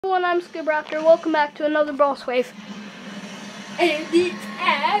Everyone, I'm Skibraptor. Welcome back to another boss wave. And it's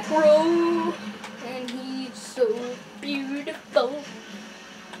Acro. And he's so beautiful.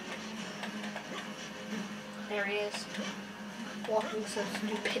 There he is. Walking so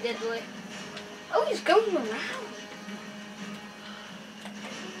stupidly. Oh, he's going around.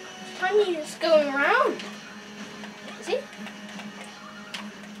 Tiny is going around. Is he?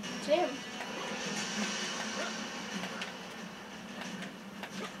 It's him.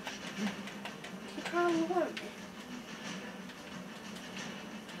 He probably won't.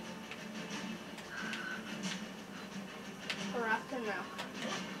 We're after now.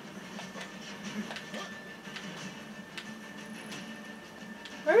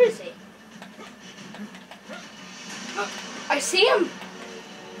 Where is he? I see him!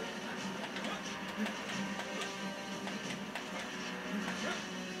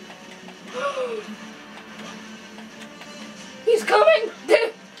 He's coming!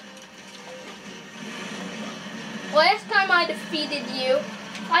 Last time I defeated you,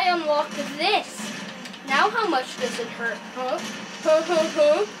 I unlocked this. Now how much does it hurt? Huh?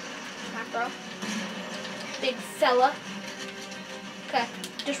 Macro. Big fella. Okay,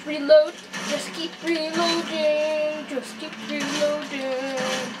 just reload. Just keep reloading. Just keep reloading.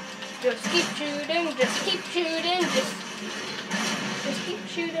 Just keep shooting. Just keep shooting. Just keep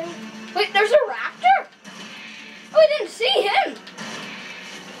shooting. Wait, there's a raptor? Oh, I didn't see him.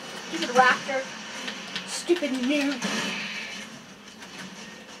 Stupid raptor. Stupid noob.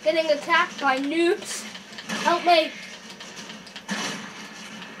 Getting attacked by noobs. Help me.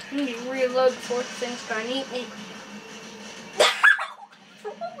 I need to reload before things try and eat me.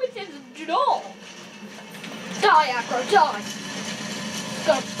 What with his jaw? Die, Acro, die. It's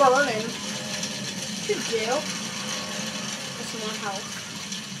gonna burn him. What you do? Just more health.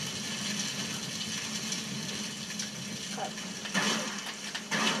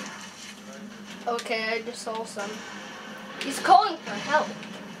 Okay, I just saw some. He's calling for help.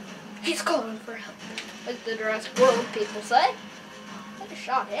 He's calling for help. Like the Jurassic World people say. I just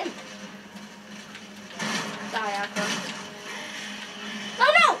shot him. Die, Acro.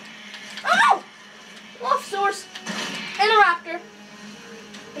 Oh no! Oh no! Lost source. And a raptor.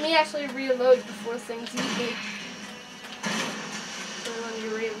 Let me actually reload before things eat me. So let me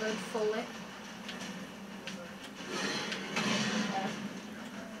reload fully.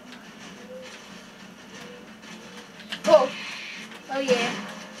 Oh. Oh yeah.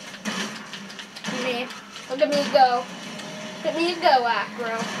 Me. Look at me go. Look at me go,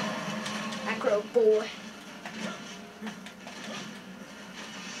 Acro. Acro boy.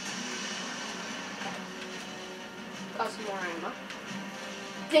 Got some more ammo.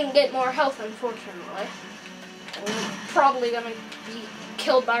 Didn't get more health, unfortunately. I'm probably gonna be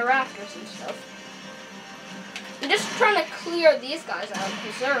killed by raptors and stuff. I'm just trying to clear these guys out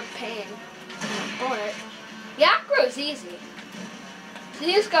because they're a pain in the butt. The Acro's easy.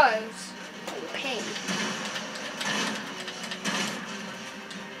 These guys are a pain.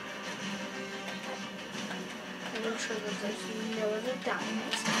 I'm sure that there's no other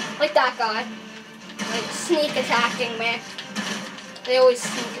diamonds. Like that guy. Like sneak attacking me. They always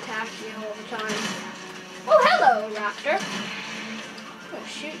sneak attack me all the time. Oh, hello, raptor. I'm gonna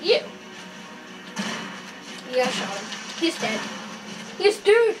shoot you. Yeah, I shot him. He's dead. He's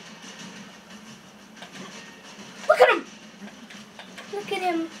dude. Look at him. Look at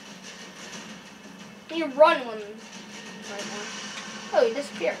him. You run one right now. Oh, he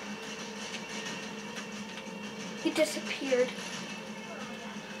disappeared. He disappeared.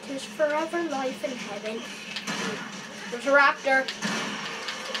 There's forever life in heaven. There's a raptor.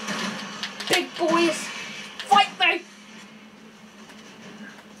 Big boys, fight me!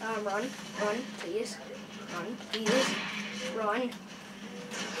 Run, please. Run, please. Run.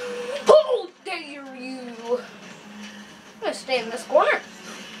 Oh, dare you! I'm gonna stay in this corner.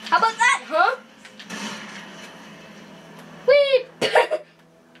 How about that, huh? Whee!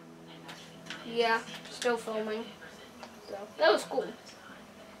 Yeah, still filming. So, that was cool.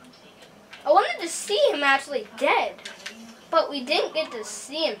 I wanted to see him actually dead, but we didn't get to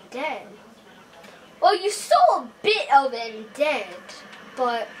see him dead. Well, you saw a bit of him dead,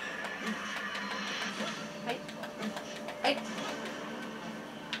 but I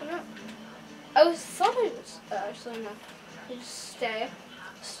don't know. I thought it was actually no. Just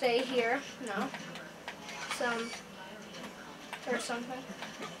stay here. No, there's something.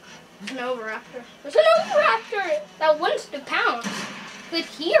 There's an oviraptor. There's an oviraptor that wants to pounce. Could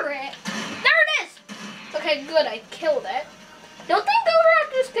hear it. There it is! Okay, good, I killed it. Don't think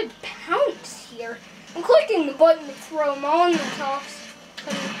oviraptors could pounce here. I'm clicking the button to throw them on the tops.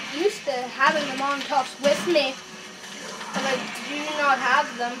 I'm used to having them on tops with me. but I do not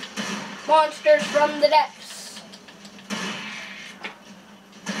have them. Monsters from the depths.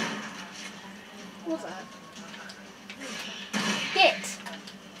 What's that? Get.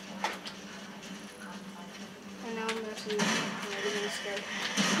 And now I'm actually scared.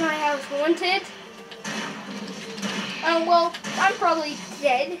 My house haunted. Oh well, I'm probably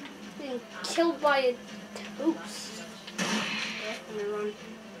dead. Being killed by a toast. Okay, I'm gonna run.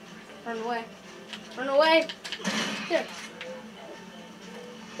 Run away. Run away. There.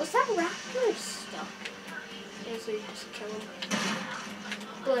 Was that raptor stuck? Yeah, so you just kill him.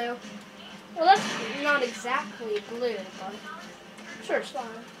 Blue. Well, that's not exactly blue, but sure it's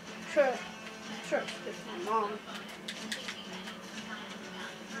fine. Sure it's good for my mom.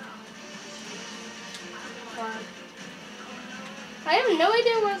 I have no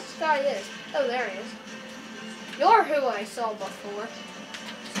idea where this guy is. Oh, there he is. You're who I saw before.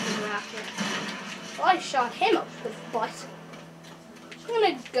 Well, I shot him up the butt. I'm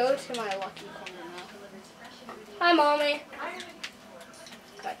gonna go to my lucky corner now. Hi, Mommy.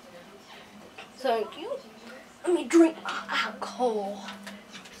 Okay. Thank you. Let me drink my alcohol.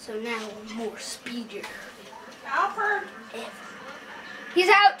 So now I'm more speedier. Alfred! He's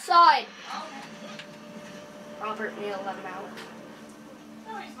outside. Robert, Neil, let him out.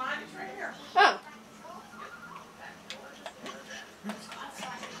 No, he's not. He's right here. Oh.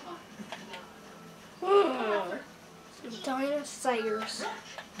 Dinosaurs.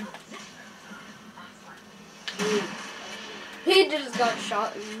 He just got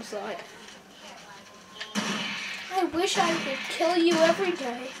shot inside. I wish I could kill you every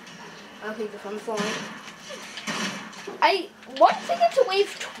day. I'll keep this one flying. Once I get to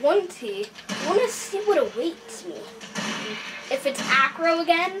wave 20, I want to see what awaits me. If it's aggro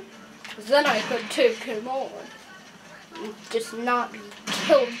again, then I could take him on. Just not be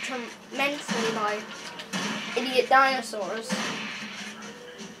killed tremendously by idiot dinosaurs.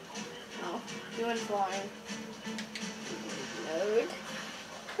 Oh, you went flying. Reload.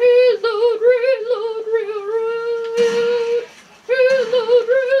 Reload, reload, reload. Reload,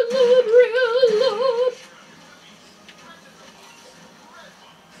 reload, reload.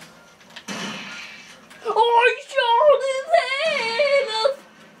 Oh, I shot his head off.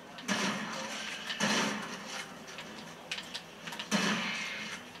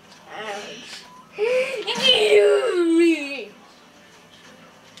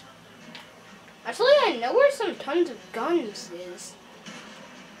 Actually, I know where some tons of guns is.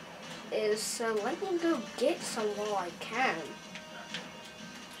 So let me go get some while I can.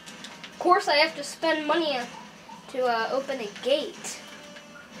 Of course, I have to spend money to open a gate.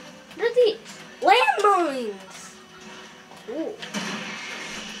 What are these? Landmines! Ooh.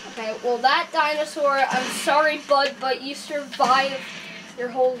 Okay, well that dinosaur, I'm sorry bud, but you survived your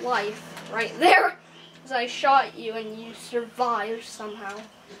whole life right there. Because I shot you and you survived somehow.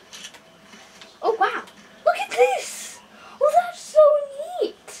 Oh wow, look at this! Oh, that's so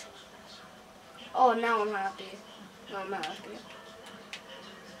neat! Oh, now I'm happy. Now I'm happy.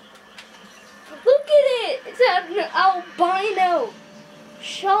 Look at it! It's an albino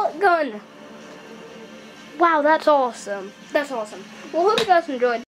shotgun. Wow, that's awesome. That's awesome. Well, hope you guys enjoyed.